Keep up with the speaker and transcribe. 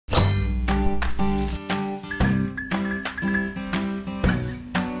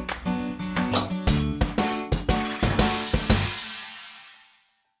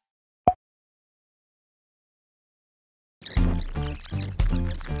You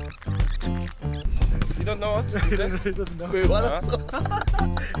don't know us? He doesn't know. 왜 말았어?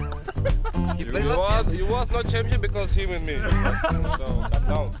 You was not champion because him and me. So calm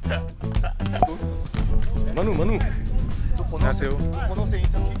down. 만우. 안녕하세요.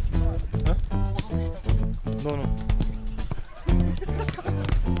 No.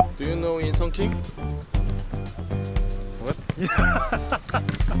 Do you know Inson King? What?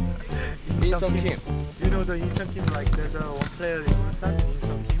 Inson King. Do you know the Inson Kim? Like there's a one player in Ulsan,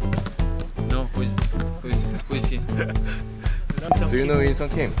 Inson Kim. No, who is he? Do you know Inson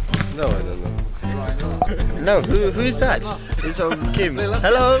King? No, I don't know. No, who is that? Inson Kim.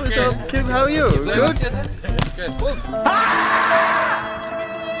 Hello, Inson Kim. How are you? Good.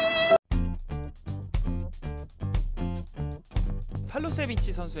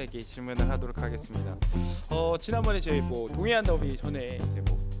 팔로세비치 선수에게 질문을 하도록 하겠습니다. 지난번에 저희 뭐 동해안더비 전에 이제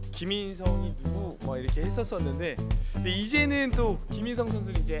뭐 김인성이 누구 뭐 이렇게 했었었는데, 근데 이제는 또 김인성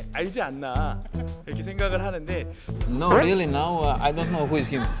선수를 이제 알지 않나 이렇게 생각을 하는데. No, really now I don't know who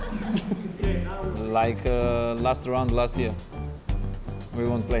is him. Like last round last year, we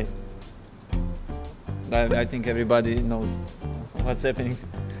won't play. I think everybody knows what's happening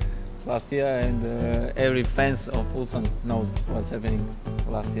last year, and every fans of Ulsan knows what's happening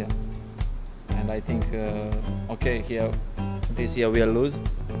last year. And I think okay, here this year we lose,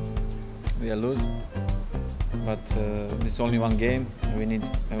 but this is only one game. We need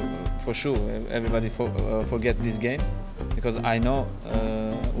for sure everybody forget this game, because I know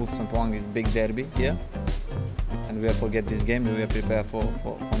Ulsan Pohang is big derby here, and we will forget this game. We will prepare for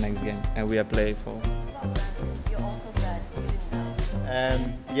next game, and we will play for.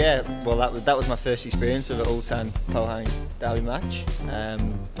 Yeah, well that was my first experience of an Ulsan Pohang derby match.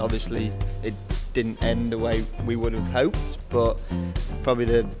 Obviously it didn't end the way we would have hoped, but probably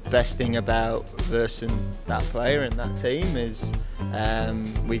the best thing about versing that player and that team is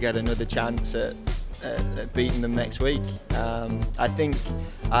we get another chance at beating them next week. I think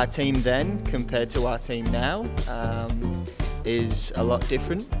our team then compared to our team now is a lot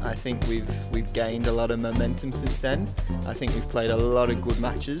different. I think we've gained a lot of momentum since then. I think we've played a lot of good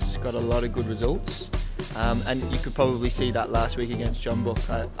matches, got a lot of good results, and you could probably see that last week against John Buck.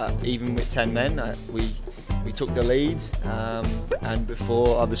 Even with 10 men, we took the lead, and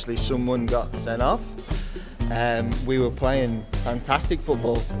before obviously someone got sent off, we were playing fantastic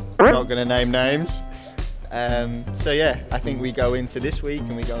football. Not going to name names. So yeah, I think we go into this week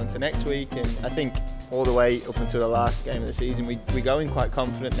and we go into next week, and I think all the way up until the last game of the season we go in quite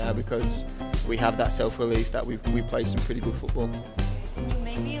confident now, because we have that self-relief that we play some pretty good football. Can you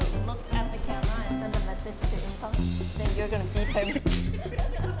maybe look at the camera and send a message to Inson saying you're going to beat him?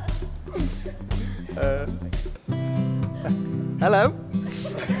 Hello.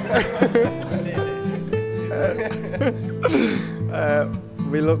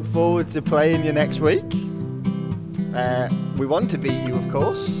 We look forward to playing you next week. We want to beat you, of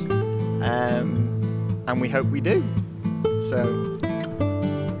course, and we hope we do. So,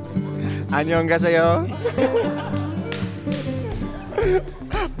 안녕하세요.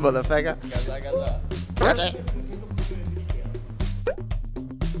 Motherfucker. 가자.